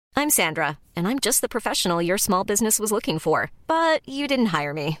I'm Sandra, and I'm just the professional your small business was looking for. But you didn't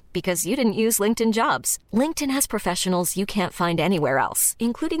hire me because you didn't use LinkedIn Jobs. LinkedIn has professionals you can't find anywhere else,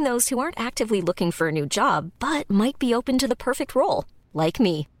 including those who aren't actively looking for a new job, but might be open to the perfect role, like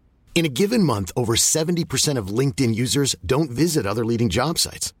me. In a given month, over 70% of LinkedIn users don't visit other leading job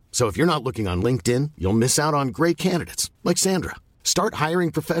sites. So if you're not looking on LinkedIn, you'll miss out on great candidates like Sandra. Start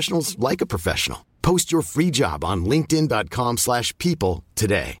hiring professionals like a professional. Post your free job on linkedin.com/people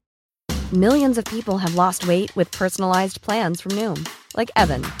today. Millions of people have lost weight with personalized plans from Noom. Like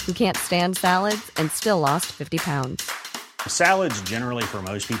Evan, who can't stand salads and still lost 50 pounds. Salads generally for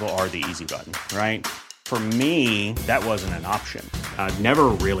most people are the easy button, right? For me, that wasn't an option. I never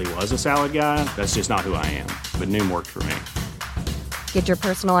really was a salad guy. That's just not who I am. But Noom worked for me. Get your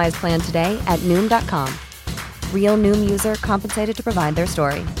personalized plan today at Noom.com. Real Noom user compensated to provide their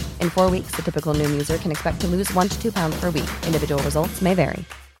story. In 4 weeks, the typical Noom user can expect to lose 1 to 2 pounds per week. Individual results may vary.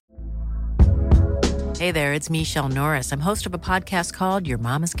 Hey there, it's Michelle Norris. I'm host of a podcast called Your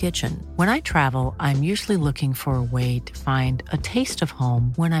Mama's Kitchen. When I travel, I'm usually looking for a way to find a taste of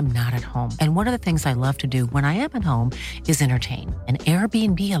home when I'm not at home. And one of the things I love to do when I am at home is entertain. And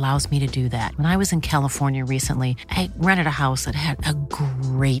Airbnb allows me to do that. When I was in California recently, I rented a house that had a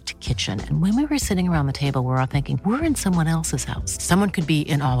great kitchen. And when we were sitting around the table, we're all thinking, we're in someone else's house. Someone could be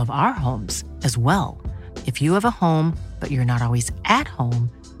in all of our homes as well. If you have a home, but you're not always at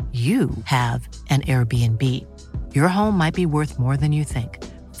home, you have an Airbnb. Your home might be worth more than you think.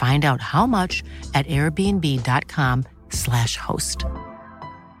 Find out how much at airbnb.com/host.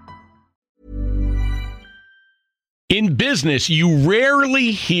 In business, you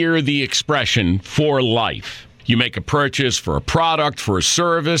rarely hear the expression "for life." You make a purchase for a product, for a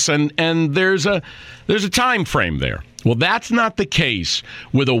service, and there's a time frame there. Well, that's not the case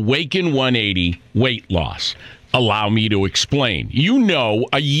with Awaken 180 weight loss. Allow me to explain. You know,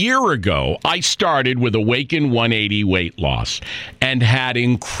 a year ago, I started with Awaken 180 weight loss and had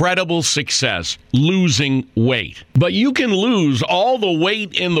incredible success losing weight. But you can lose all the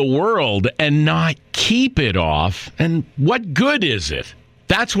weight in the world and not keep it off. And what good is it?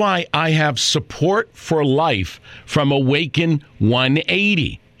 That's why I have support for life from Awaken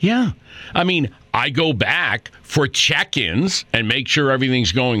 180. Yeah. I mean, I go back for check-ins and make sure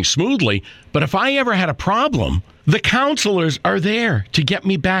everything's going smoothly. But if I ever had a problem, the counselors are there to get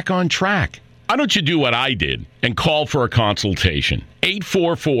me back on track. Why don't you do what I did and call for a consultation?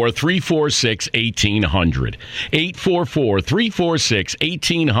 844-346-1800.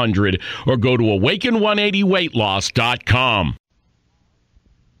 844-346-1800 or go to awaken180weightloss.com.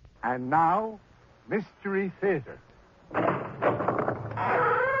 And now, Mystery Theater.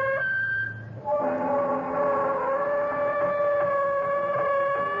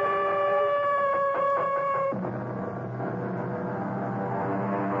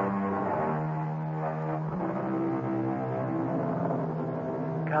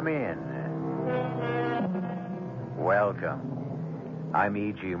 Come in. Welcome. I'm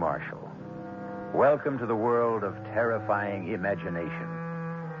E.G. Marshall. Welcome to the world of terrifying imagination.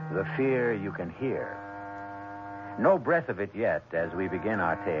 The fear you can hear. No breath of it yet as we begin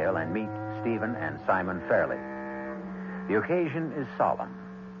our tale and meet Stephen and Simon Fairley. The occasion is solemn,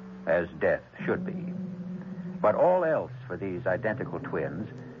 as death should be. But all else for these identical twins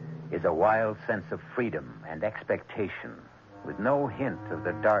is a wild sense of freedom and expectation, with no hint of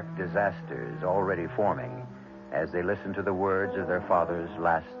the dark disasters already forming as they listen to the words of their father's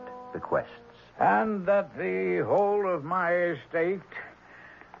last bequests. And that the whole of my estate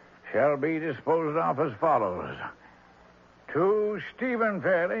shall be disposed of as follows. To Stephen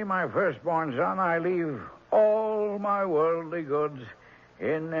Fairley, my firstborn son, I leave all my worldly goods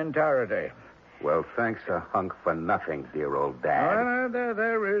in entirety. Well, thanks a hunk for nothing, dear old Dad.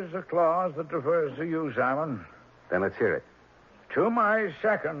 There is a clause that refers to you, Simon. Then let's hear it. To my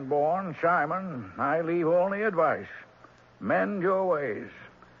second-born, Simon, I leave only advice. Mend your ways.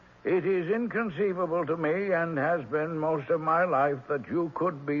 It is inconceivable to me, and has been most of my life, that you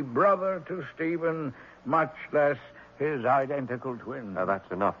could be brother to Stephen, much less his identical twin. Now, that's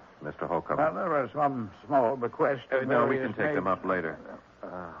enough, Mr. Holcomb. There are some small bequests. No, we can take them up later.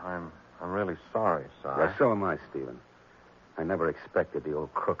 I'm really sorry, son. Well, so am I, Stephen. I never expected the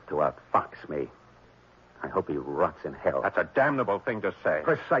old crook to outfox me. I hope he rots in hell. That's a damnable thing to say.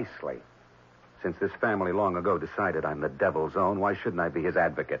 Precisely. Since this family long ago decided I'm the devil's own, why shouldn't I be his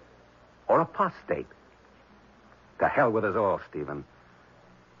advocate? Or apostate? To hell with us all, Stephen.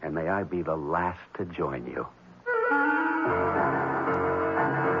 And may I be the last to join you.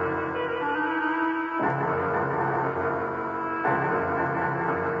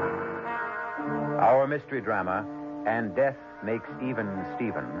 Our mystery drama, And Death Makes Even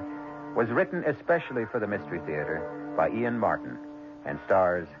Stephen was written especially for the Mystery Theater by Ian Martin and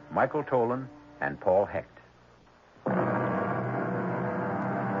stars Michael Tolan and Paul Hecht.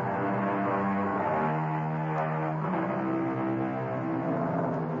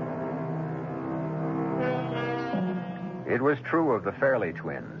 It was true of the Fairley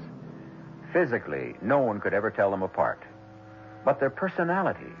twins. Physically, no one could ever tell them apart. But their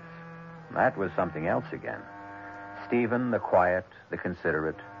personalities, that was something else again. Stephen, the quiet, the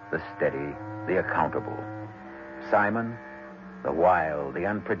considerate, the steady, the accountable. Simon, the wild, the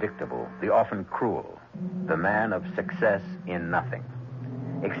unpredictable, the often cruel, the man of success in nothing.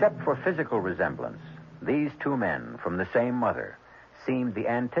 Except for physical resemblance, these two men from the same mother seemed the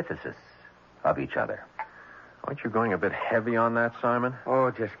antithesis of each other. Aren't you going a bit heavy on that, Simon?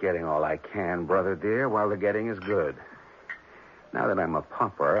 Oh, just getting all I can, brother dear, while the getting is good. Now that I'm a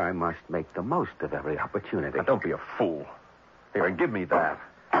pauper, I must make the most of every opportunity. Now, don't be a fool. Here, and give me that.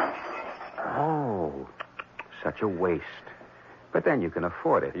 Oh, such a waste. But then you can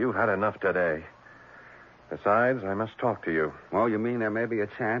afford it. You've had enough today. Besides, I must talk to you. Oh, you mean there may be a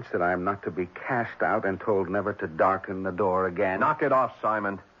chance that I'm not to be cast out and told never to darken the door again? Knock it off,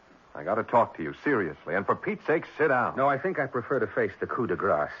 Simon. I got to talk to you, seriously. And for Pete's sake, sit down. No, I think I prefer to face the coup de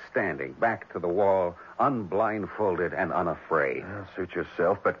grace, standing, back to the wall, unblindfolded and unafraid. Well, suit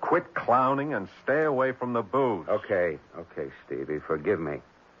yourself, but quit clowning and stay away from the booze. Okay, Stevie, forgive me.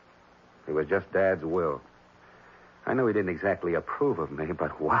 It was just Dad's will. I know he didn't exactly approve of me,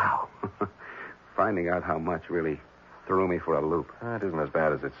 but wow. Finding out how much really threw me for a loop. It isn't as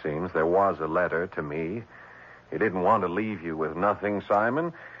bad as it seems. There was a letter to me. He didn't want to leave you with nothing,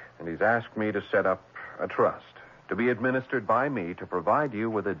 Simon. And he's asked me to set up a trust to be administered by me to provide you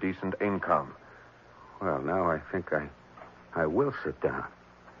with a decent income. Well, now I think I will sit down.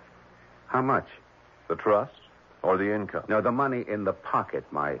 How much? The trust or the income? No, the money in the pocket,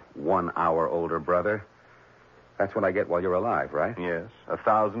 my 1 hour older brother. That's what I get while you're alive, right? Yes,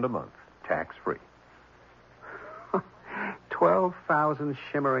 $1,000 a month, tax-free. 12,000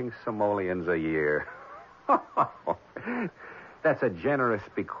 shimmering simoleons a year. That's a generous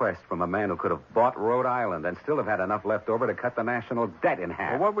bequest from a man who could have bought Rhode Island and still have had enough left over to cut the national debt in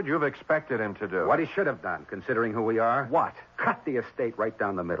half. Well, what would you have expected him to do? What he should have done, considering who we are. What? Cut the estate right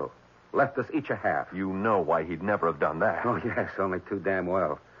down the middle. Left us each a half. You know why he'd never have done that. Oh, yes, only too damn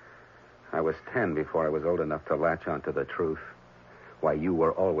well. I was 10 before I was old enough to latch onto the truth. Why, you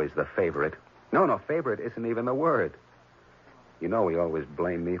were always the favorite. No, favorite isn't even the word. You know he always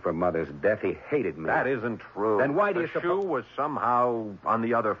blamed me for Mother's death. He hated me. That isn't true. Then why do you suppose... The shoe was somehow on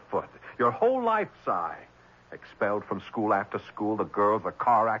the other foot. Your whole life, Si. Expelled from school after school, the girls, the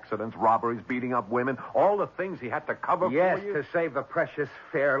car accidents, robberies, beating up women, all the things he had to cover for you. Yes, to save the precious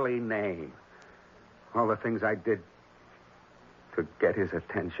Fairley name. All the things I did to get his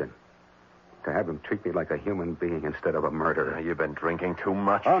attention. To have him treat me like a human being instead of a murderer. You've been drinking too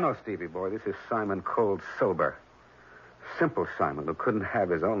much. Oh, no, Stevie boy. This is Simon Cold Sober. Simple Simon, who couldn't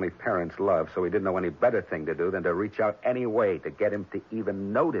have his only parents' love, so he didn't know any better thing to do than to reach out any way to get him to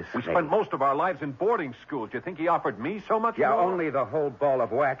even notice We me. spent most of our lives in boarding schools. Do you think he offered me so much Yeah, more? only the whole ball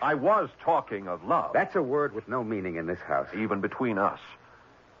of wax. I was talking of love. That's a word with no meaning in this house. Even between us.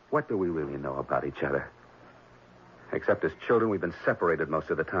 What do we really know about each other? Except as children, we've been separated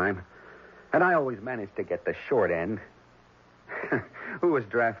most of the time. And I always managed to get the short end. Who was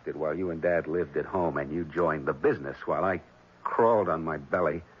drafted while you and Dad lived at home and you joined the business while I crawled on my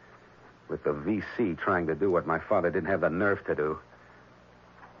belly with the VC trying to do what my father didn't have the nerve to do.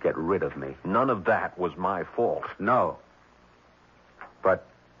 Get rid of me. None of that was my fault. No. But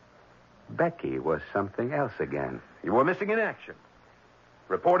Becky was something else again. You were missing in action.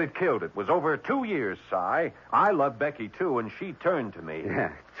 Reported killed. It was over 2 years, Si. I loved Becky, too, and she turned to me.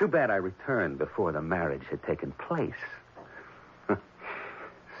 Yeah, too bad I returned before the marriage had taken place.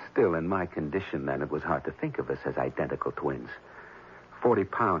 Still, in my condition then, it was hard to think of us as identical twins. 40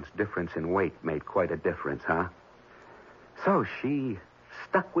 pounds difference in weight made quite a difference, huh? So she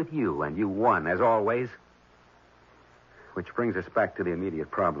stuck with you, and you won, as always. Which brings us back to the immediate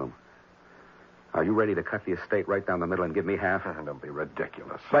problem. Are you ready to cut the estate right down the middle and give me half? Don't be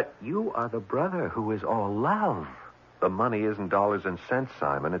ridiculous. But you are the brother who is all love. The money isn't dollars and cents,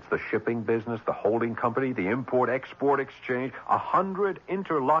 Simon. It's the shipping business, the holding company, the import-export exchange, 100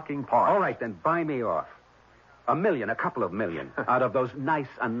 interlocking parts. All right, then buy me off. $1 million, a couple of million, out of those nice,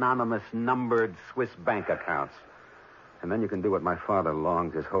 anonymous, numbered Swiss bank accounts. And then you can do what my father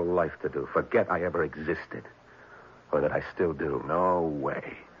longed his whole life to do. Forget I ever existed. Or that I still do. No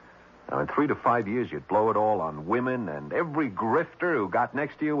way. Now, in 3 to 5 years, you'd blow it all on women and every grifter who got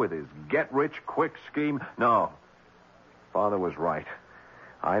next to you with his get-rich-quick scheme. No. Father was right.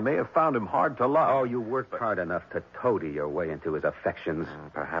 I may have found him hard to love. Oh, you worked hard enough to toady your way into his affections.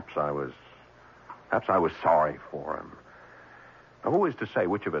 Perhaps I was sorry for him. Now, who is to say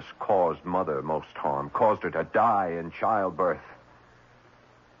which of us caused Mother most harm, caused her to die in childbirth?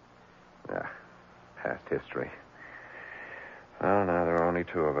 Yeah, past history. Oh, now there are only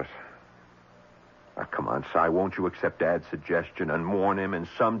two of us. Now, come on, Si, won't you accept Dad's suggestion and mourn him in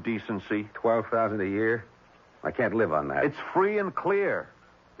some decency? $12,000 a year? I can't live on that. It's free and clear.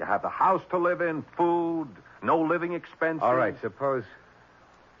 You have the house to live in, food, no living expenses. All right, suppose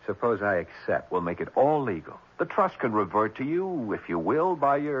I accept. We'll make it all legal. The trust can revert to you, if you will,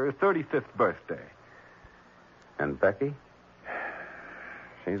 by your 35th birthday. And Becky?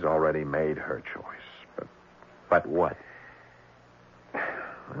 She's already made her choice. But what?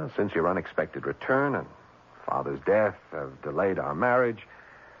 Well, since your unexpected return and Father's death have delayed our marriage,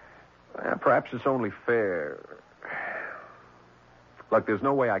 perhaps it's only fair. Look, there's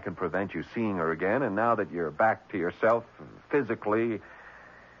no way I can prevent you seeing her again, and now that you're back to yourself physically,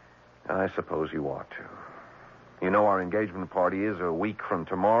 I suppose you ought to. You know our engagement party is a week from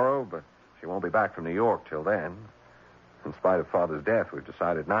tomorrow, but she won't be back from New York till then. In spite of Father's death, we've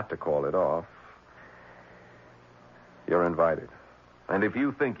decided not to call it off. You're invited. And if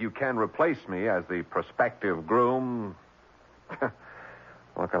you think you can replace me as the prospective groom,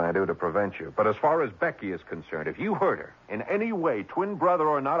 what can I do to prevent you? But as far as Becky is concerned, if you hurt her in any way, twin brother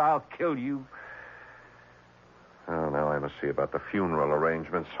or not, I'll kill you. Oh, now I must see about the funeral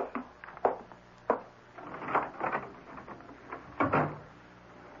arrangements.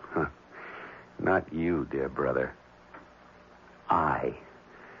 Huh. Not you, dear brother.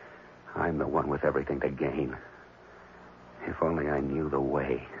 I'm the one with everything to gain. If only I knew the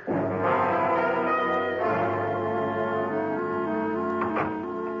way.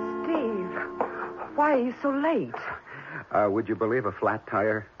 Why are you so late? Would you believe a flat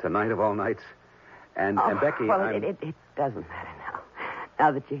tire tonight of all nights? And Becky, well, it doesn't matter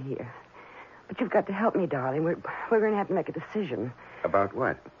now that you're here. But you've got to help me, darling. We're going to have to make a decision. About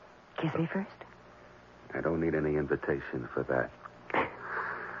what? Kiss me first. I don't need any invitation for that.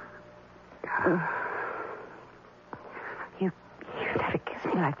 You've never kissed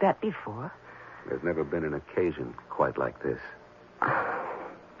me like that before. There's never been an occasion quite like this.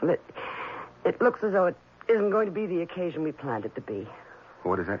 Well, it looks as though it isn't going to be the occasion we planned it to be.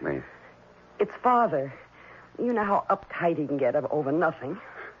 What does that mean? It's Father. You know how uptight he can get over nothing.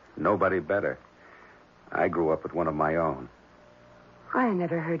 Nobody better. I grew up with one of my own. I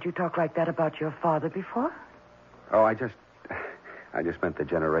never heard you talk like that about your father before. Oh, I just meant the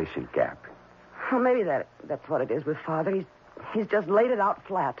generation gap. Well, maybe that's what it is with Father. He's just laid it out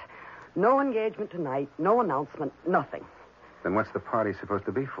flat. No engagement tonight, no announcement, nothing. Then what's the party supposed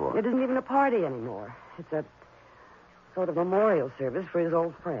to be for? It isn't even a party anymore. It's a sort of memorial service for his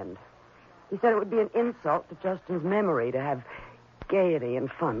old friend. He said it would be an insult to Justin's memory to have gaiety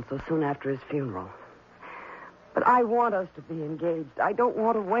and fun so soon after his funeral. But I want us to be engaged. I don't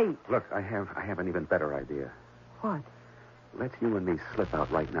want to wait. Look, I have an even better idea. What? Let's you and me slip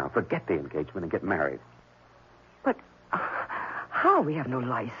out right now. Forget the engagement and get married. But how? We have no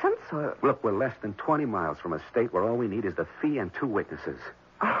license or... Look, we're less than 20 miles from a state where all we need is the fee and 2 witnesses.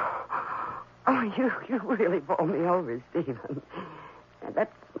 Oh, you really bowl me over, Stephen.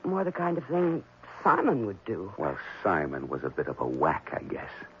 That's more the kind of thing Simon would do. Well, Simon was a bit of a whack, I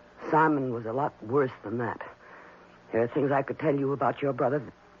guess. Simon was a lot worse than that. There are things I could tell you about your brother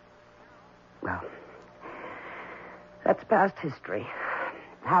that... Well, that's past history.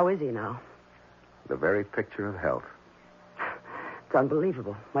 How is he now? The very picture of health. It's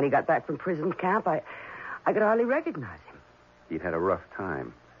unbelievable. When he got back from prison camp, I could hardly recognize him. He'd had a rough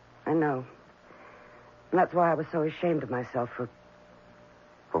time. I know. And that's why I was so ashamed of myself for...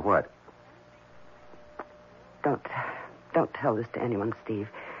 For what? Don't tell this to anyone, Steve.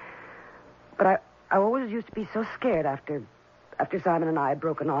 But I always used to be so scared after Simon and I had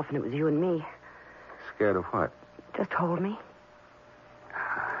broken off and it was you and me. Scared of what? Just hold me.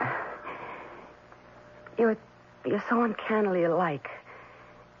 You're so uncannily alike.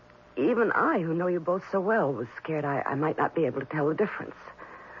 Even I, who know you both so well, was scared I might not be able to tell the difference.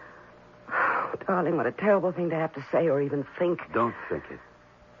 Oh, darling, what a terrible thing to have to say or even think. Don't think it.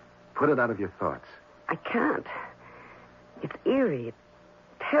 Put it out of your thoughts. I can't. It's eerie. It's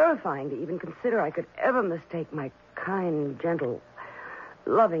terrifying to even consider I could ever mistake my kind, gentle,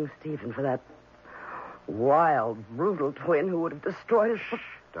 loving Stephen for that wild, brutal twin who would have destroyed us. Shh,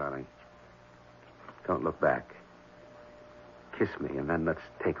 darling. Don't look back. Kiss me, and then let's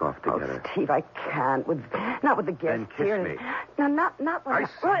take off together. Oh, Steve, I can't. Not with the guests then kiss here. me. No, not when... I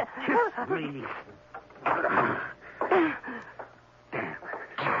said kiss me. Damn.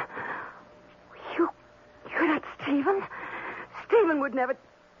 You're not Stephen. Stephen would never...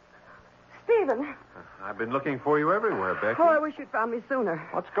 Stephen. I've been looking for you everywhere, Becky. Oh, I wish you'd found me sooner.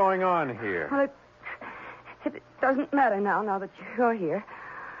 What's going on here? Well, it doesn't matter now that you're here.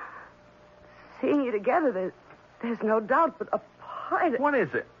 Seeing you together, there's no doubt, but apart... What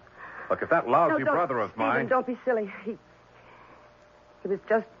is it? Look, if that lousy brother of Stephen, mine... don't be silly. He was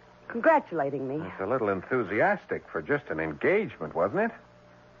just congratulating me. It's a little enthusiastic for just an engagement, wasn't it?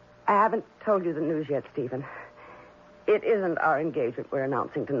 I haven't told you the news yet, Stephen. It isn't our engagement we're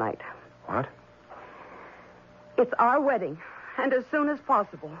announcing tonight. What? It's our wedding, and as soon as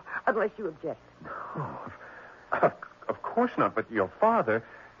possible, unless you object. Oh, of course not, but your father...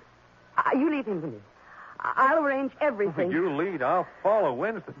 You leave him to me. I'll arrange everything. You lead, I'll follow.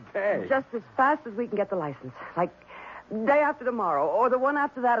 When's the day? Just as fast as we can get the license. Like day after tomorrow, or the one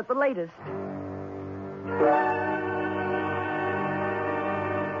after that at the latest.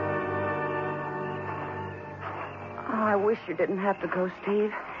 I wish you didn't have to go,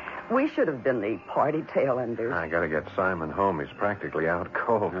 Steve. We should have been the party tail enders. I gotta get Simon home. He's practically out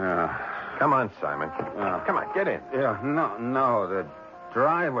cold. Yeah. Come on, Simon. Come on, get in. Yeah, no, the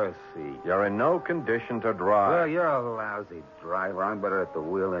driver's seat. You're in no condition to drive. Well, you're a lousy driver. I'm better at the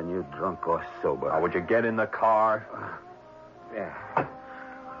wheel than you, drunk or sober. Oh, would you get in the car? Yeah.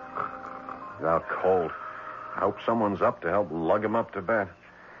 He's out cold. I hope someone's up to help lug him up to bed.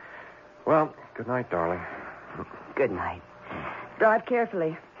 Well, good night, darling. Good night. Drive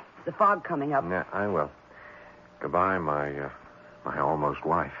carefully. The fog coming up. Yeah, I will. Goodbye, my almost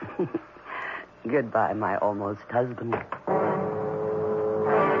wife. Goodbye, my almost husband.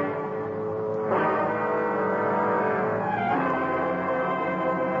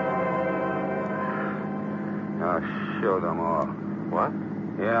 I'll show them all. What?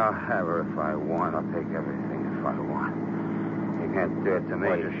 Yeah, I'll have her if I want. I'll take everything if I want. You can't do it to me.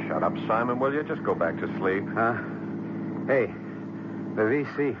 Well, just shut up, Simon, will you? Just go back to sleep. Huh? Hey, the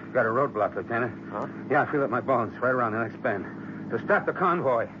VC got a roadblock, Lieutenant. Huh? Yeah, I feel it in my bones, right around the next bend. To stop the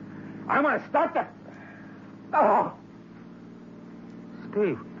convoy. I want to stop the... Oh!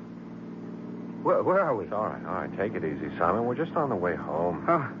 Steve. Where are we? It's all right. Take it easy, Simon. We're just on the way home.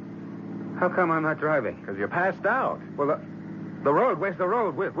 How come I'm not driving? Because you passed out. Well, the road. Where's the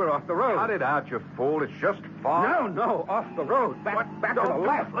road? We're off the road. Cut it out, you fool. It's just fog. No, off the road. Back to the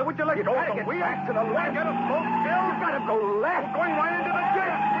left. Would you let go of the wheel? Back to the left. Get a slow still. You gotta go left. We're going right into the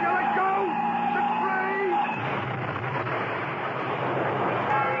ditch. Will you let go? The train!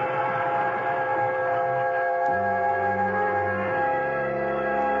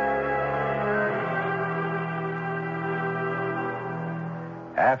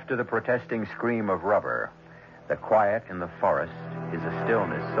 After the protesting scream of rubber, the quiet in the forest is a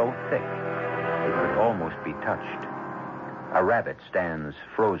stillness so thick it could almost be touched. A rabbit stands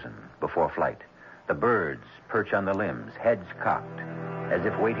frozen before flight. The birds perch on the limbs, heads cocked, as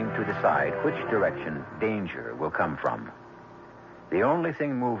if waiting to decide which direction danger will come from. The only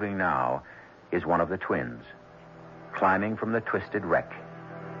thing moving now is one of the twins, climbing from the twisted wreck.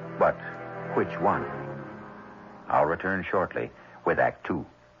 But which one? I'll return shortly with Act Two.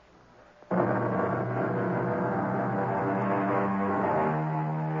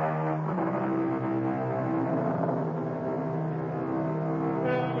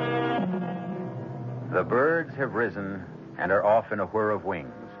 The birds have risen and are off in a whir of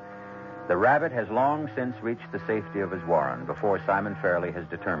wings. The rabbit has long since reached the safety of his warren before Simon Fairley has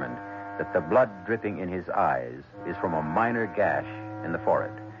determined that the blood dripping in his eyes is from a minor gash in the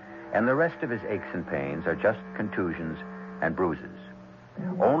forehead, and the rest of his aches and pains are just contusions and bruises.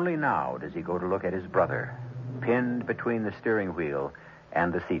 Only now does he go to look at his brother, pinned between the steering wheel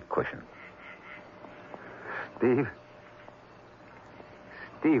and the seat cushion. Steve,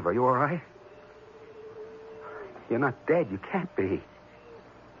 are you all right? You're not dead. You can't be.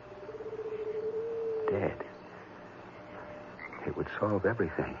 Dead. It would solve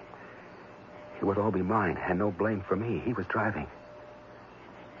everything. It would all be mine, and no blame for me. He was driving.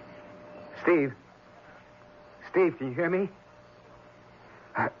 Steve, can you hear me?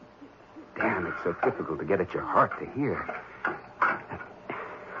 Damn, it's so difficult to get at your heart to hear.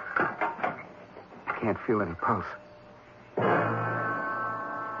 I can't feel any pulse.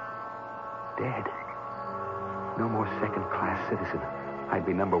 Dead. No more second-class citizen. I'd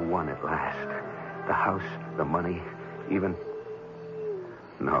be number one at last. The house, the money, even...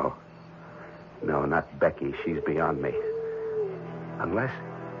 No, not Becky. She's beyond me. Unless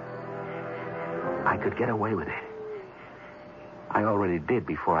I could get away with it. I already did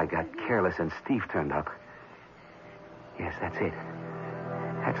before I got careless and Steve turned up. Yes, that's it.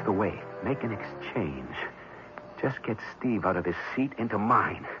 That's the way. Make an exchange. Just get Steve out of his seat into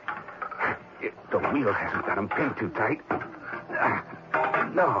mine. The wheel hasn't got him pinned too tight.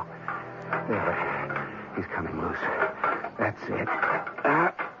 No. There. He's coming loose. That's it.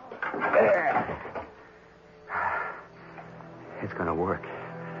 There. It's going to work.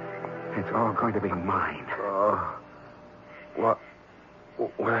 It's all going to be mine. What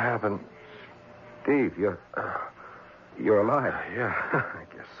happened? Steve, you're alive. Yeah, I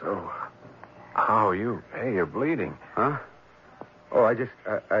guess so. How are you? Hey, you're bleeding. Huh? Oh, I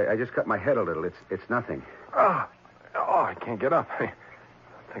just cut my head a little. It's nothing. Oh, I can't get up. I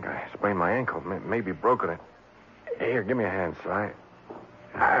think I sprained my ankle. Maybe broken it. Here, give me a hand, Si.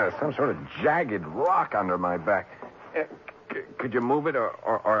 Some sort of jagged rock under my back. Could you move it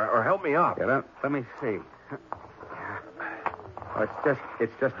or help me up? Yeah, let me see. Oh,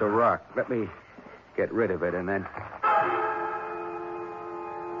 it's just a rock. Let me get rid of it and then...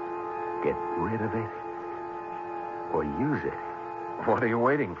 Get rid of it? Or use it? What are you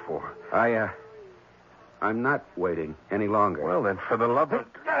waiting for? I'm not waiting any longer. Well, then, for the love of...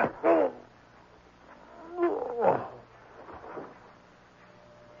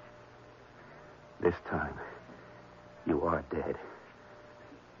 This time, you are dead.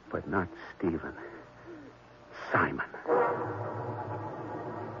 But not Stephen. Simon.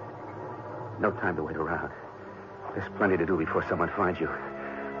 No time to wait around. There's plenty to do before someone finds you.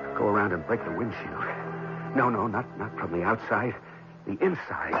 Go around and break the windshield. No, not from the outside. The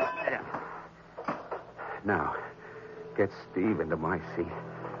inside. Now, get Steve into my seat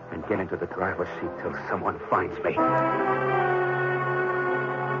and get into the driver's seat till someone finds me.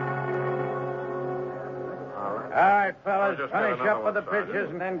 All right, fellas, finish up with the pitches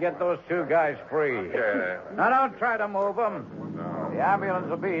and then get those two guys free. Yeah. Now, don't try to move them. The ambulance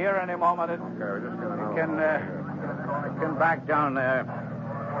will be here any moment. You can back down there.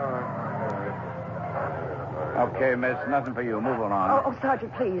 Okay, miss, nothing for you. Move along. Oh,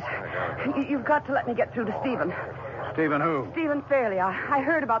 Sergeant, please. You've got to let me get through to Stephen. Stephen who? Stephen Fairley. I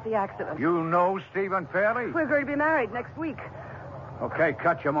heard about the accident. You know Stephen Fairley? We're going to be married next week. Okay,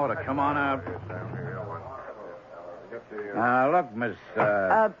 cut your motor. Come on out. Look, Miss...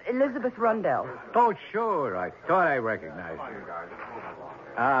 Elizabeth Rundell. Oh, sure. I thought I recognized you.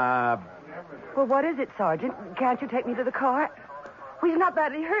 Well, what is it, Sergeant? Can't you take me to the car? Well, he's not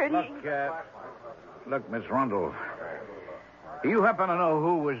badly hurt. Look, Miss Rundle. Do you happen to know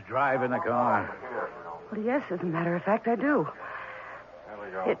who was driving the car? Well, yes, as a matter of fact, I do.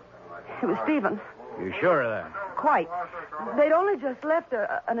 It was Stephen. You sure of that? Quite. They'd only just left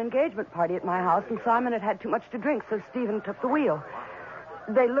an engagement party at my house, and Simon had too much to drink, so Stephen took the wheel.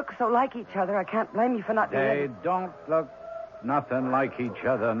 They look so like each other, I can't blame you for not being... They don't look nothing like each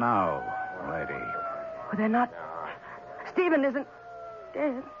other now, lady. Well, they're not... Stephen isn't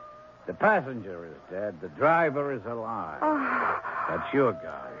dead. The passenger is dead. The driver is alive. Oh. That's your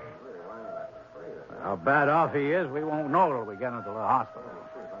guy. How bad off he is, we won't know till we get into the hospital.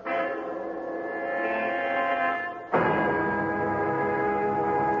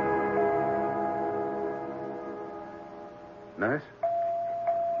 Nurse?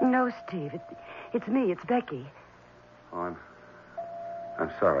 No, Steve. It's me. It's Becky. Oh,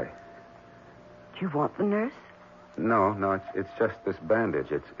 I'm sorry. Do you want the nurse? No, it's just this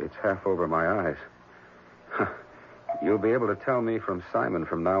bandage. It's half over my eyes. You'll be able to tell me from Simon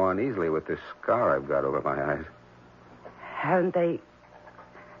from now on easily with this scar I've got over my eyes.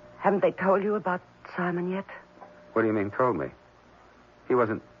 Haven't they told you about Simon yet? What do you mean, told me? He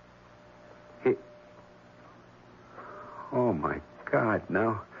wasn't... Oh, my God,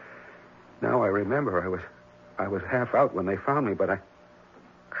 now I remember. I was half out when they found me, but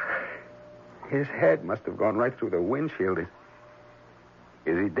his head must have gone right through the windshield.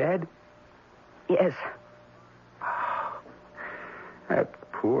 Is he dead? Yes. That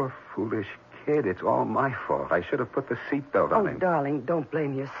poor, foolish kid. It's all my fault. I should have put the seatbelt on him. Oh, darling, don't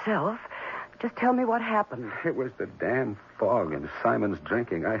blame yourself. Just tell me what happened. It was the damn fog and Simon's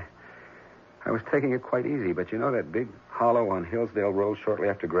drinking. I was taking it quite easy, but you know that big hollow on Hillsdale Road shortly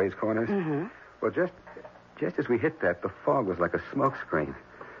after Gray's Corners? Mm-hmm. Well, just as we hit that, the fog was like a smoke screen.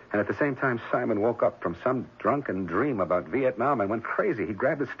 And at the same time, Simon woke up from some drunken dream about Vietnam and went crazy. He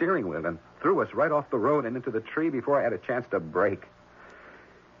grabbed the steering wheel and threw us right off the road and into the tree before I had a chance to brake.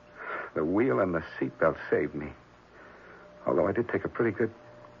 The wheel and the seatbelt saved me. Although I did take a pretty good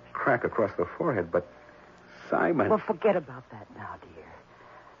crack across the forehead, but Simon... Well, forget about that now,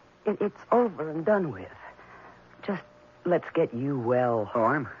 dear. It's over and done with. Just let's get you well. Oh,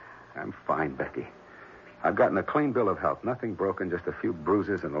 I'm fine, Becky. I've gotten a clean bill of health. Nothing broken, just a few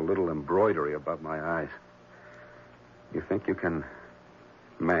bruises and a little embroidery above my eyes. You think you can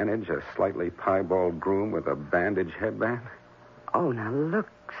manage a slightly piebald groom with a bandage headband? Oh, now look,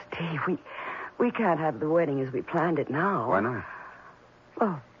 Steve, we can't have the wedding as we planned it now. Why not?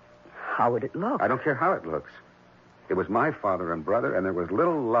 Well, how would it look? I don't care how it looks. It was my father and brother, and there was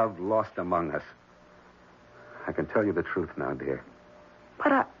little love lost among us. I can tell you the truth now, dear.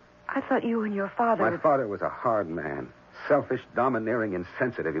 But I thought you and your father... My father was a hard man. Selfish, domineering,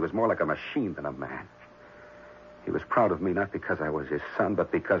 insensitive. He was more like a machine than a man. He was proud of me not because I was his son,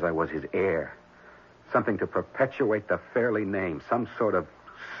 but because I was his heir. Something to perpetuate the Fairley name. Some sort of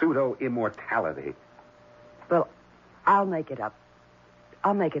pseudo-immortality. Well, I'll make it up.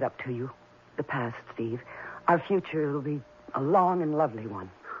 I'll make it up to you. The past, Steve. Our future will be a long and lovely one.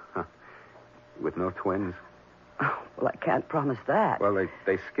 Huh. With no twins? Oh, well, I can't promise that. Well,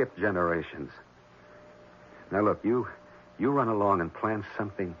 they skip generations. Now, look, you run along and plan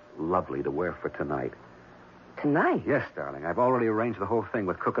something lovely to wear for tonight. Tonight? Yes, darling. I've already arranged the whole thing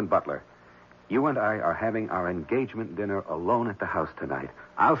with cook and butler. You and I are having our engagement dinner alone at the house tonight.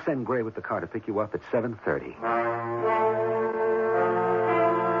 I'll send Gray with the car to pick you up at 7:30.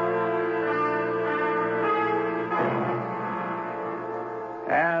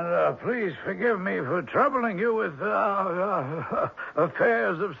 And please forgive me for troubling you with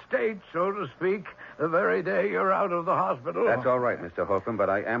affairs of state, so to speak, the very day you're out of the hospital. That's all right, Mr. Holcomb, but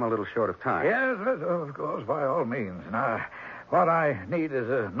I am a little short of time. Yes, of course, by all means. Now, what I need is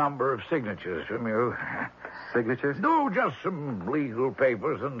a number of signatures from you. Signatures? No, just some legal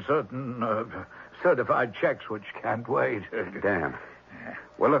papers and certain certified checks which can't wait. Damn.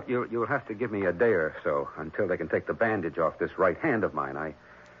 Well, look, you'll have to give me a day or so until they can take the bandage off this right hand of mine.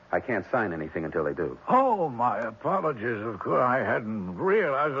 I can't sign anything until they do. Oh, my apologies. Of course, I hadn't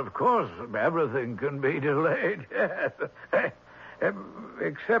realized. Of course, everything can be delayed. Yes.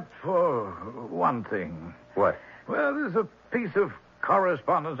 Except for one thing. What? Well, there's a piece of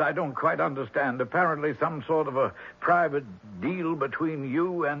correspondence I don't quite understand. Apparently some sort of a private deal between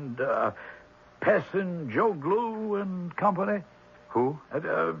you and Pesin Joglu and Company. Who?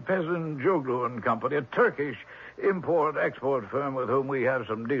 Pesin Joglu and Company, a Turkish import-export firm with whom we have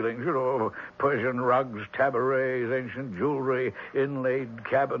some dealings. You know, Persian rugs, tabourets, ancient jewelry, inlaid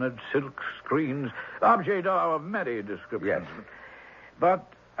cabinets, silk screens, object of many descriptions. Yes. But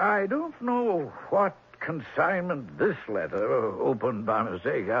I don't know what consignment this letter, opened by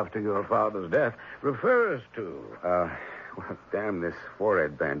mistake after your father's death, refers to. Well, damn this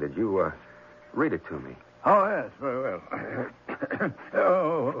forehead bandage. You, read it to me. Oh, yes, very well.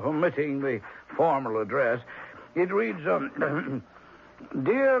 Omitting the formal address, it reads,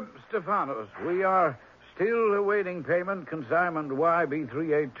 Dear Stephanos, we are still awaiting payment, consignment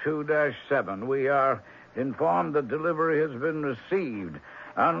YB382-7. We are informed that delivery has been received.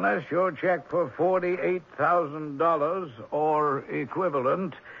 Unless your check for $48,000 or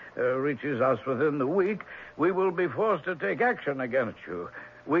equivalent reaches us within the week, we will be forced to take action against you.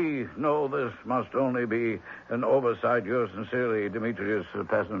 We know this must only be an oversight. Yours sincerely, Demetrius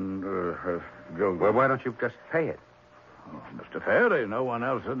Pesin Joglu. Well, why don't you just pay it? Oh, Mr. Fairley, no one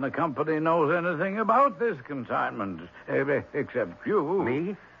else in the company knows anything about this consignment, except you.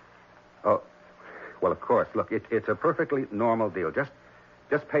 Me? Oh, well, of course. Look, it's a perfectly normal deal. Just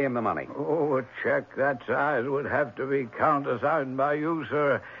pay him the money. Oh, a check that size would have to be countersigned by you,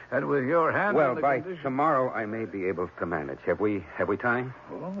 sir, and with your hand. Well, in by condition... tomorrow I may be able to manage. Have we time?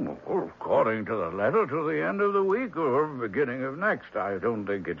 Oh, according to the letter, to the end of the week or beginning of next. I don't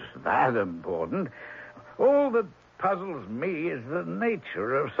think it's that important. All that puzzles me is the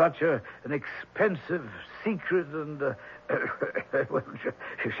nature of such an expensive secret and, well,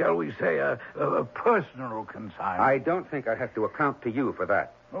 shall we say, a personal consignment. I don't think I have to account to you for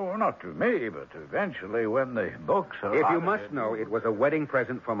that. Oh, not to me, but eventually when the books are... If you must know, it was a wedding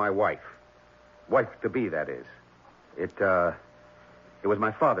present for my wife. Wife-to-be, that is. It was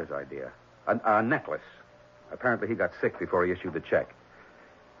my father's idea. A necklace. Apparently he got sick before he issued the check.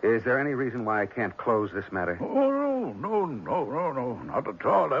 Is there any reason why I can't close this matter? Oh, no, not at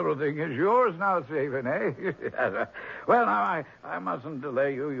all. Everything is yours now, Stephen, eh? Well, now, I mustn't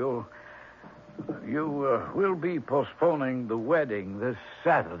delay you. You will be postponing the wedding this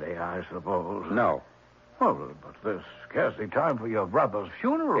Saturday, I suppose. No. Well, but there's scarcely time for your brother's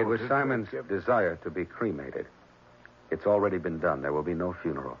funeral. It was Simon's desire to be cremated. It's already been done. There will be no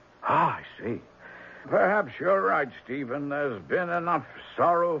funeral. Ah, I see. Perhaps you're right, Stephen. There's been enough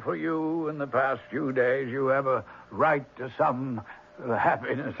sorrow for you in the past few days. You have a right to some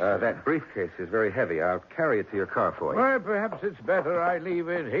happiness. That briefcase is very heavy. I'll carry it to your car for you. Well, perhaps it's better I leave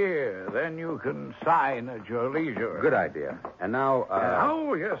it here. Then you can sign at your leisure. Good idea. And now,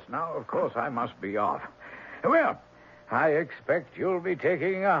 Oh, yes. Now, of course, I must be off. Well, I expect you'll be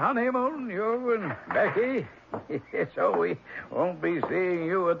taking a honeymoon, you and Becky. So we won't be seeing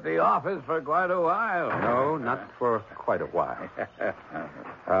you at the office for quite a while. No, not for quite a while.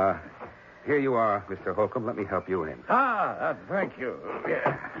 Here you are, Mr. Holcomb. Let me help you in. Thank you.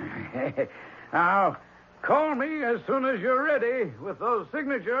 Yeah. Now, call me as soon as you're ready with those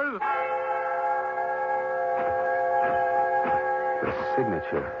signatures. The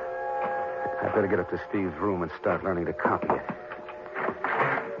signature. I'd better get up to Steve's room and start learning to copy it.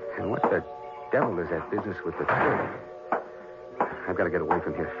 And what the devil is that business with the trigger? I've got to get away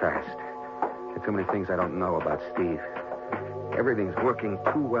from here fast. There are too many things I don't know about Steve. Everything's working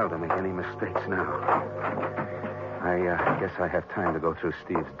too well to make any mistakes now. I guess I have time to go through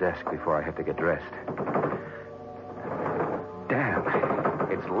Steve's desk before I have to get dressed. Damn,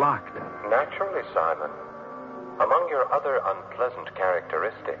 it's locked. Naturally, Simon. Among your other unpleasant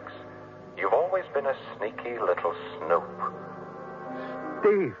characteristics, you've always been a sneaky little snoop.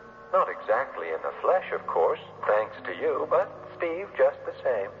 Steve! Not exactly in the flesh, of course, thanks to you, but Steve just the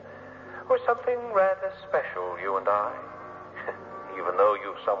same. We're something rather special, you and I. Even though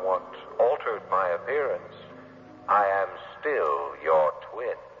you've somewhat altered my appearance, I am still your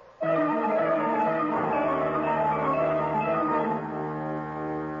twin.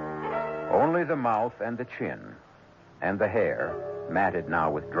 Only the mouth and the chin, and the hair, matted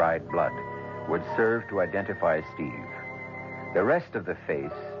now with dried blood, would serve to identify Steve. The rest of the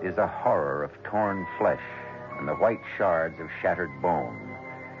face is a horror of torn flesh and the white shards of shattered bone,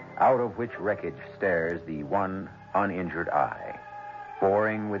 out of which wreckage stares the one uninjured eye,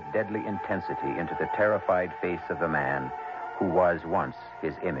 boring with deadly intensity into the terrified face of the man who was once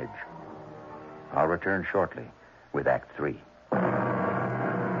his image. I'll return shortly with Act 3.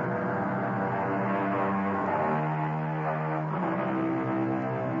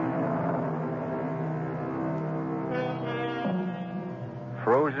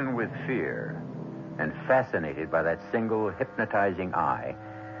 Frozen with fear and fascinated by that single hypnotizing eye,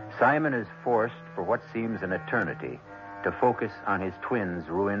 Simon is forced for what seems an eternity to focus on his twin's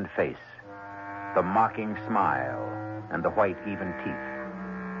ruined face, the mocking smile and the white, even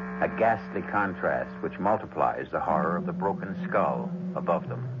teeth, a ghastly contrast which multiplies the horror of the broken skull above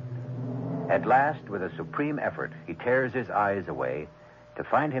them. At last, with a supreme effort, he tears his eyes away to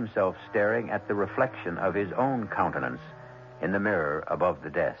find himself staring at the reflection of his own countenance in the mirror above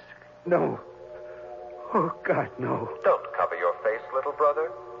the desk. No. Oh, God, no. Don't cover your face, little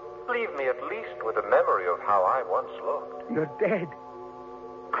brother. Leave me at least with a memory of how I once looked. You're dead.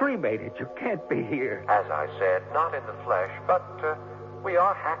 Cremated. You can't be here. As I said, not in the flesh, but we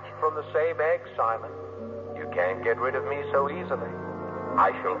are hatched from the same egg, Simon. You can't get rid of me so easily.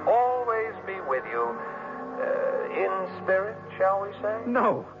 I shall always be with you, in spirit, shall we say?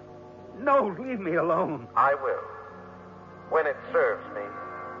 No. No, leave me alone. I will. When it serves me.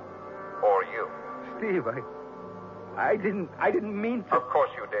 Or you. Steve, I didn't mean to. Of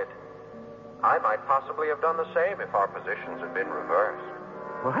course you did. I might possibly have done the same if our positions had been reversed.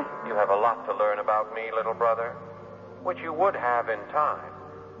 What? You have a lot to learn about me, little brother, which you would have in time.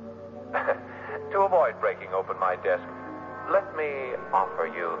 To avoid breaking open my desk, let me offer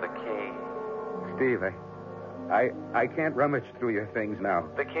you the key. Steve, I can't rummage through your things now.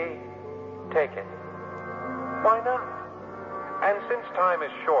 The key? Take it. Why not? And since time is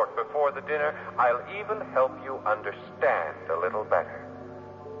short before the dinner, I'll even help you understand a little better.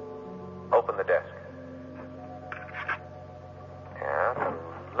 Open the desk. Yeah,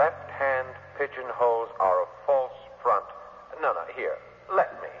 the left-hand pigeonholes are a false front. No, here.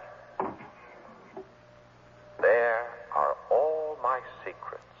 Let me. There are all my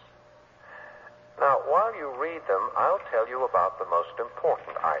secrets. Now, while you read them, I'll tell you about the most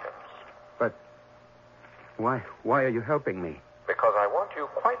important items. But why are you helping me? Because I want you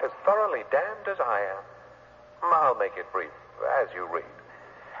quite as thoroughly damned as I am. I'll make it brief as you read.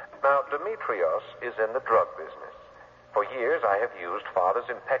 Now, Demetrios is in the drug business. For years, I have used Father's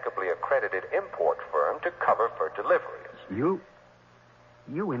impeccably accredited import firm to cover for deliveries. You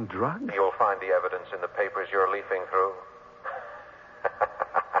in drugs? You'll find the evidence in the papers you're leafing through.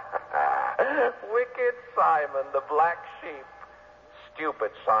 Wicked Simon, the black sheep.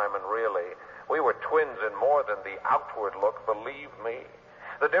 Stupid Simon, really. We were twins in more than the outward look, believe me.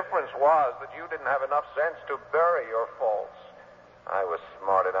 The difference was that you didn't have enough sense to bury your faults. I was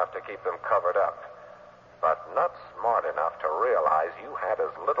smart enough to keep them covered up, but not smart enough to realize you had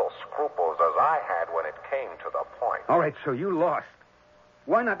as little scruples as I had when it came to the point. All right, so you lost.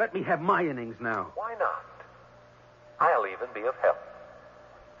 Why not let me have my innings now? Why not? I'll even be of help.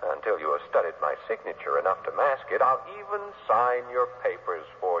 Until you have studied my signature enough to mask it, I'll even sign your papers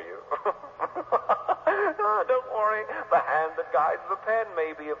for you. Don't worry. The hand that guides the pen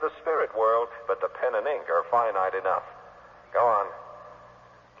may be of the spirit world, but the pen and ink are finite enough. Go on.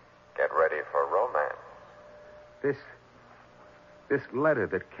 Get ready for romance. This letter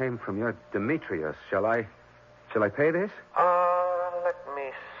that came from your Demetrius, shall I pay this? Let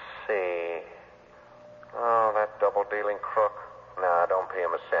me see. Oh, that double-dealing crook. Nah, don't pay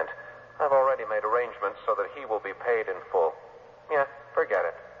him a cent. I've already made arrangements so that he will be paid in full. Yeah, forget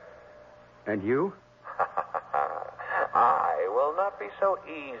it. And you? I will not be so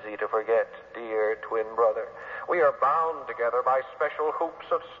easy to forget, dear twin brother. We are bound together by special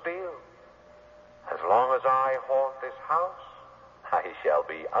hoops of steel. As long as I haunt this house, I shall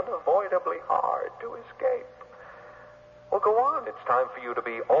be unavoidably hard to escape. Well, go on. It's time for you to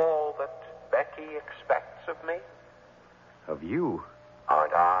be all that Becky expects of me. Of you?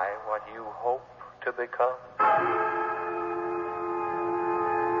 Aren't I what you hope to become?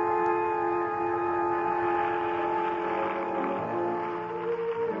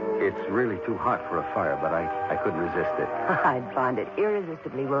 It's really too hot for a fire, but I couldn't resist it. I'd find it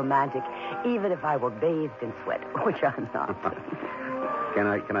irresistibly romantic, even if I were bathed in sweat, which I'm not.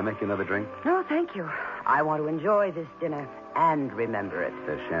 Can I make you another drink? No, thank you. I want to enjoy this dinner and remember it.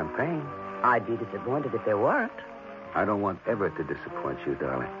 There's champagne. I'd be disappointed if there weren't. I don't want ever to disappoint you,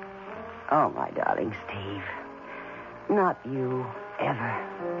 darling. Oh, my darling Steve. Not you, ever.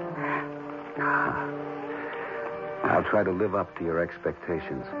 I'll try to live up to your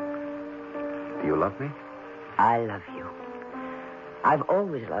expectations. Do you love me? I love you. I've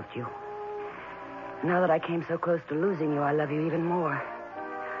always loved you. Now that I came so close to losing you, I love you even more.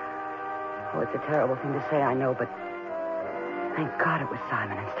 Oh, it's a terrible thing to say, I know, but thank God it was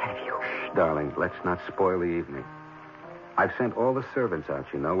Simon instead of you. Shh, darling, let's not spoil the evening. I've sent all the servants out,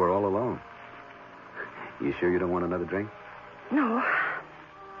 you know. We're all alone. You sure you don't want another drink? No.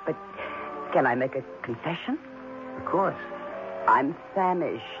 But can I make a confession? Of course. I'm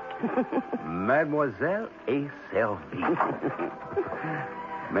famished. Mademoiselle et servie.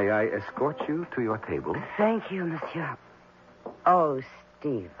 May I escort you to your table? Thank you, monsieur. Oh,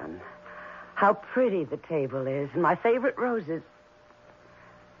 Stephen. How pretty the table is, and my favorite roses.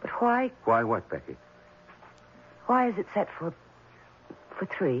 But why? Why what, Becky? Why is it set for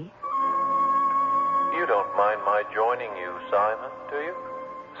three? You don't mind my joining you, Simon, do you?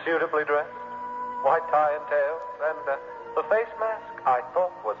 Suitably dressed, white tie and tails, and the face mask I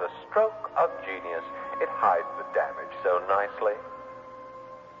thought was a stroke of genius. It hides the damage so nicely.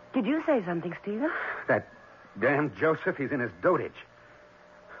 Did you say something, Stephen? That damn Joseph, he's in his dotage.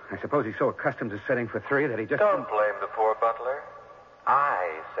 I suppose he's so accustomed to setting for three that he just... Don't blame the poor butler.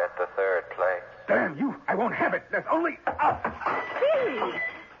 I set the third place. Damn you! I won't have it. There's only... Steve!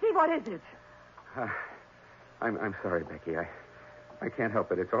 Steve, what is it? I'm sorry, Becky. I can't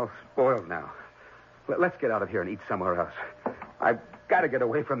help it. It's all spoiled now. Let's get out of here and eat somewhere else. I've got to get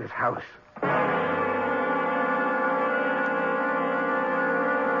away from this house.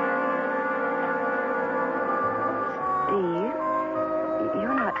 Steve,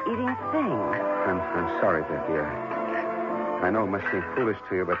 you're not eating a thing. I'm sorry, Becky. I know it must seem foolish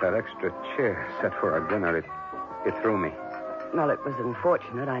to you, but that extra chair set for our dinner, it threw me. Well, it was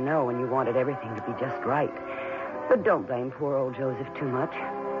unfortunate, I know, when you wanted everything to be just right. But don't blame poor old Joseph too much.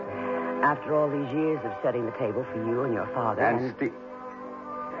 After all these years of setting the table for you and your father and...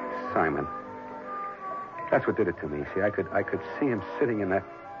 Simon. That's what did it to me. See, I could see him sitting in that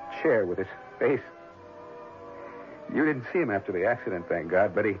chair with his face... You didn't see him after the accident, thank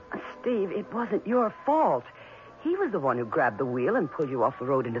God, but he... Steve, it wasn't your fault. He was the one who grabbed the wheel and pulled you off the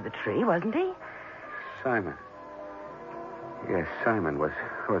road into the tree, wasn't he? Simon. Yes, Simon was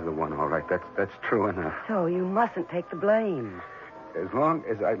the one, all right. That's true enough. So you mustn't take the blame. As long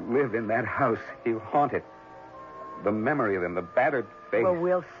as I live in that house, he'll haunt it. The memory of him, the battered face. Well,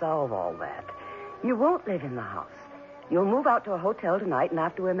 we'll solve all that. You won't live in the house. You'll move out to a hotel tonight, and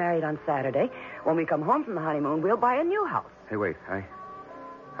after we're married on Saturday, when we come home from the honeymoon, we'll buy a new house. Hey, wait. I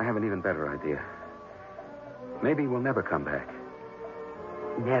have an even better idea. Maybe we'll never come back.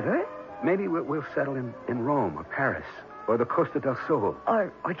 Never? Maybe we'll settle in Rome or Paris or the Costa del Sol.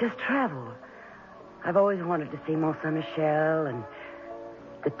 Or just travel. I've always wanted to see Mont Saint-Michel and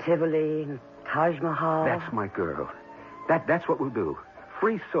the Tivoli and Taj Mahal. That's my girl. That's what we'll do.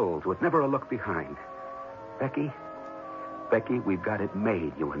 Free souls with never a look behind. Becky, we've got it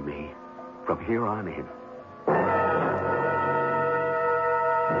made, you and me, from here on in.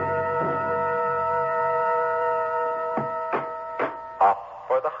 Off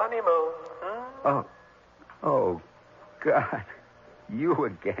for the honeymoon. Oh, God. You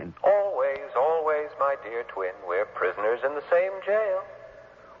again. Always, my dear twin. We're prisoners in the same jail.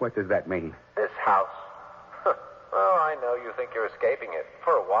 What does that mean? This house I know you think you're escaping it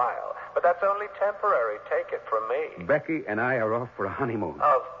for a while, but that's only temporary. Take it from me. Becky and I are off for a honeymoon.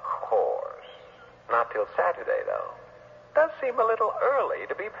 Of course. Not till Saturday, though. Does seem a little early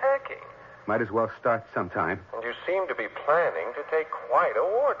to be packing. Might as well start sometime. And you seem to be planning to take quite a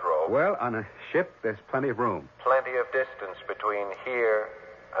wardrobe. Well, on a ship, there's plenty of room. Plenty of distance between here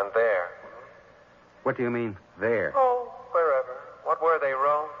and there. What do you mean, there? Oh, wherever. What were they,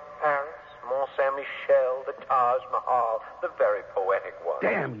 Rome? Paris? Mont Saint-Michel? The Taj Mahal? The very poetic one.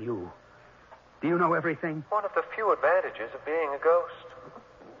 Damn you. Do you know everything? One of the few advantages of being a ghost.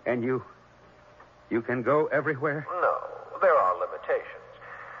 And you can go everywhere? No, there are limitations.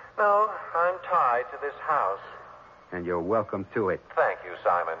 No, I'm tied to this house. And you're welcome to it. Thank you,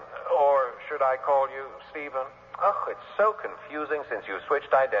 Simon. Or should I call you Stephen? Oh, it's so confusing since you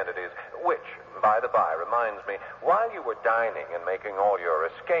switched identities. Which, by the by, reminds me, while you were dining and making all your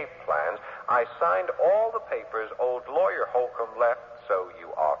escape plans, I signed all the papers old lawyer Holcomb left, so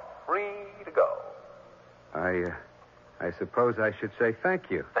you are free to go. I suppose I should say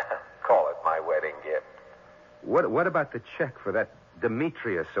thank you. Call it my wedding gift. What about the check for that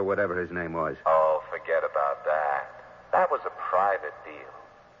Demetrius or whatever his name was? Oh, forget about that. That was a private deal.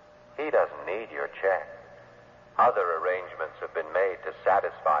 He doesn't need your check. Other arrangements have been made to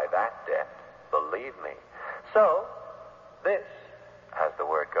satisfy that debt, believe me. So, this, as the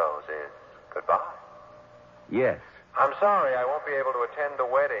word goes, is goodbye. Yes. I'm sorry I won't be able to attend the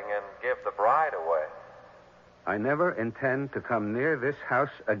wedding and give the bride away. I never intend to come near this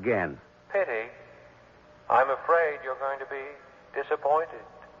house again. Pity. I'm afraid you're going to be disappointed.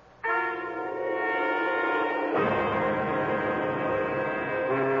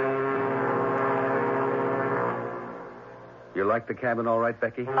 You like the cabin all right,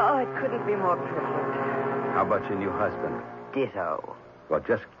 Becky? Oh, it couldn't be more perfect. How about your new husband? Ditto. Well,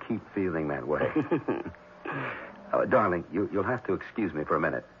 just keep feeling that way. Darling, you'll have to excuse me for a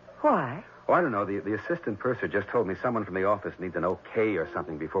minute. Why? Oh, I don't know. The assistant purser just told me someone from the office needs an okay or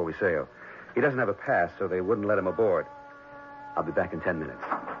something before we sail. He doesn't have a pass, so they wouldn't let him aboard. I'll be back in 10 minutes.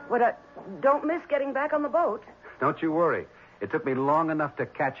 What, don't miss getting back on the boat. Don't you worry. It took me long enough to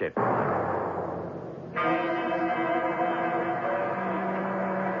catch it.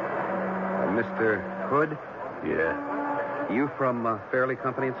 Mr. Hood? Yeah? You from Fairley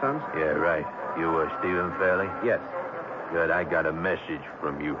Company & Sons? Yeah, right. You, Stephen Fairley? Yes. Good. I got a message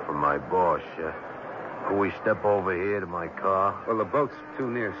from you from my boss. Can we step over here to my car? Well, the boat's too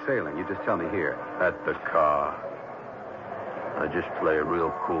near sailing. You just tell me here. At the car. Now, just play it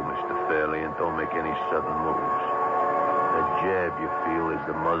real cool, Mr. Fairley, and don't make any sudden moves. That jab you feel is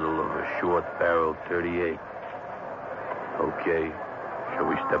the muzzle of a short-barreled .38. Okay. Shall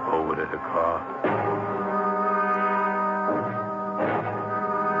we step over to the car?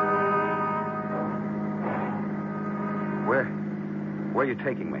 Where are you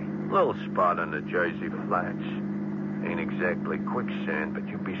taking me? Little spot on the Jersey Flats. Ain't exactly quicksand, but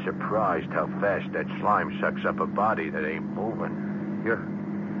you'd be surprised how fast that slime sucks up a body that ain't moving.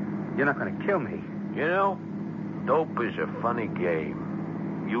 You're not going to kill me. You know, dope is a funny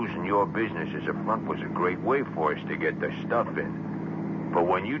game. Using your business as a front was a great way for us to get the stuff in. But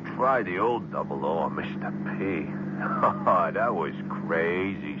when you try the old double O on Mr. P, that was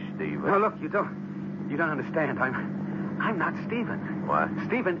crazy, Stephen. No, look, you don't understand. I'm not Stephen. What?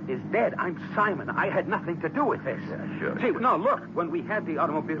 Stephen is dead. I'm Simon. I had nothing to do with this. Yeah, sure. See, no, look, when we had the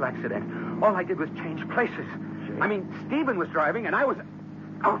automobile accident, all I did was change places. Sure. I mean, Stephen was driving, and I was...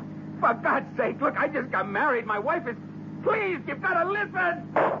 Oh, for God's sake, look, I just got married. My wife is... Please, you've got to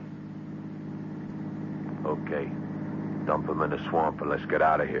listen! Okay. Dump him in the swamp and let's get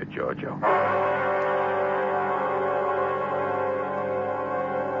out of here, Giorgio.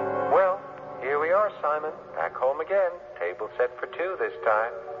 Well, here we are, Simon. Back home again. Table set for two this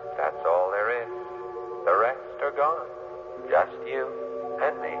time. That's all there is. The rest are gone. Just you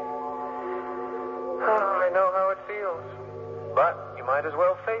and me. Oh, I know how it feels. But you might as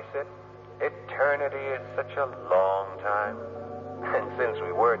well face it. Eternity is such a long time. And since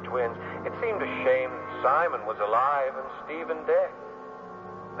we were twins, it seemed a shame that Simon was alive and Stephen dead.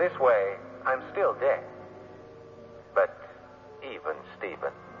 This way, I'm still dead. But even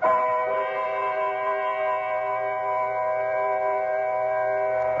Stephen.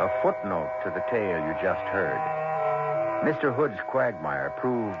 A footnote to the tale you just heard. Mr. Hood's quagmire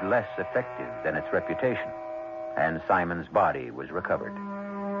proved less effective than its reputation, and Simon's body was recovered.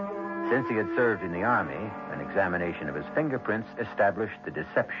 Since he had served in the Army, an examination of his fingerprints established the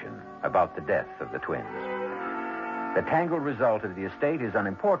deception about the death of the twins. The tangled result of the estate is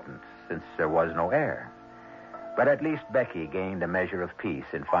unimportant, since there was no heir. But at least Becky gained a measure of peace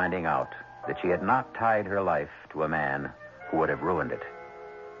in finding out that she had not tied her life to a man who would have ruined it.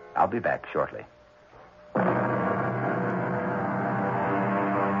 I'll be back shortly.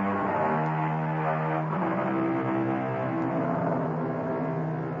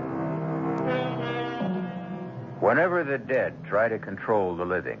 Whenever the dead try to control the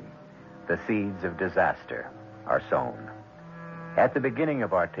living, the seeds of disaster are sown. At the beginning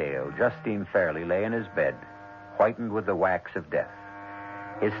of our tale, Justine Fairley lay in his bed, whitened with the wax of death,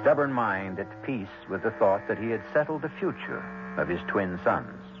 his stubborn mind at peace with the thought that he had settled the future of his twin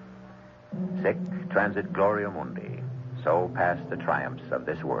sons. Sic transit gloria mundi, so passed the triumphs of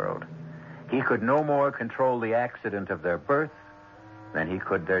this world. He could no more control the accident of their birth than he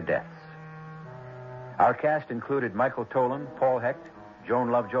could their deaths. Our cast included Michael Tolan, Paul Hecht, Joan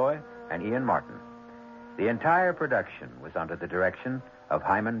Lovejoy, and Ian Martin. The entire production was under the direction of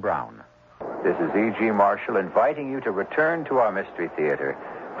Hyman Brown. This is E.G. Marshall inviting you to return to our Mystery Theater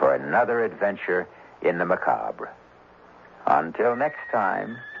for another adventure in the macabre. Until next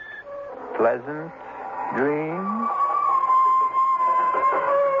time, pleasant dreams.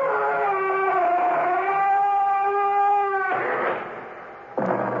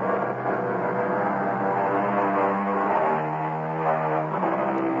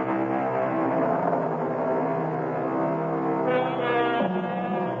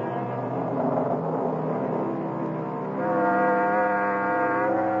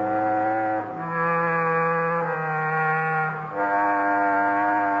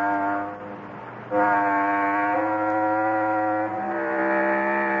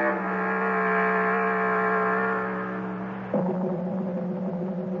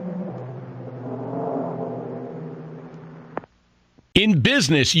 In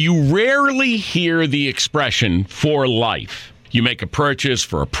business, you rarely hear the expression "for life." You make a purchase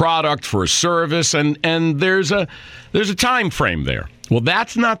for a product, for a service, and there's a time frame there. Well,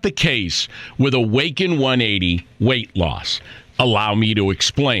 that's not the case with Awaken 180 weight loss. Allow me to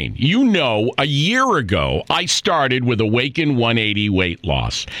explain. You know, a year ago, I started with Awaken 180 weight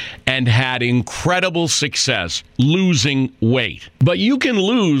loss and had incredible success losing weight. But you can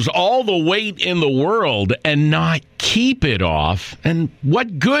lose all the weight in the world and not keep it off. And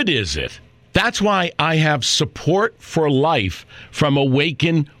what good is it? That's why I have support for life from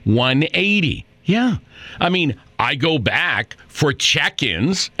Awaken 180. Yeah. I mean, I go back for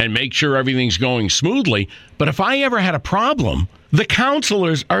check-ins and make sure everything's going smoothly. But if I ever had a problem, the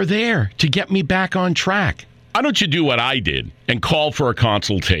counselors are there to get me back on track. Why don't you do what I did and call for a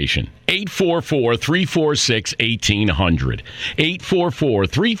consultation? 844-346-1800.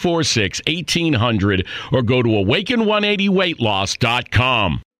 844-346-1800 or go to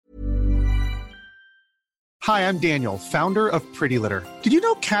awaken180weightloss.com. Hi, I'm Daniel, founder of Pretty Litter. Did you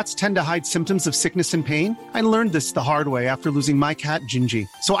know cats tend to hide symptoms of sickness and pain? I learned this the hard way after losing my cat, Gingy.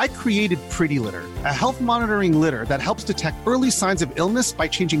 So I created Pretty Litter, a health monitoring litter that helps detect early signs of illness by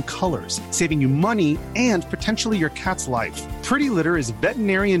changing colors, saving you money and potentially your cat's life. Pretty Litter is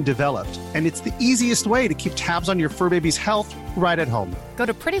veterinarian developed, and it's the easiest way to keep tabs on your fur baby's health right at home. Go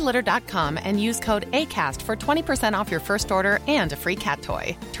to prettylitter.com and use code ACAST for 20% off your first order and a free cat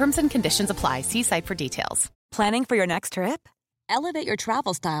toy. Terms and conditions apply. See site for details. Planning for your next trip? Elevate your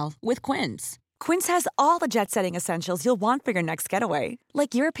travel style with Quince. Quince has all the jet-setting essentials you'll want for your next getaway,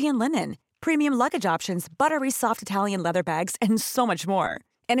 like European linen, premium luggage options, buttery soft Italian leather bags, and so much more.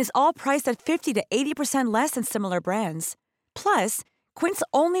 And is all priced at 50 to 80% less than similar brands. Plus, Quince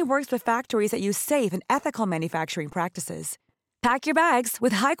only works with factories that use safe and ethical manufacturing practices. Pack your bags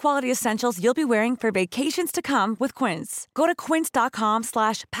with high-quality essentials you'll be wearing for vacations to come with Quince. Go to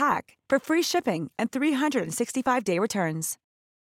quince.com/pack for free shipping and 365-day returns.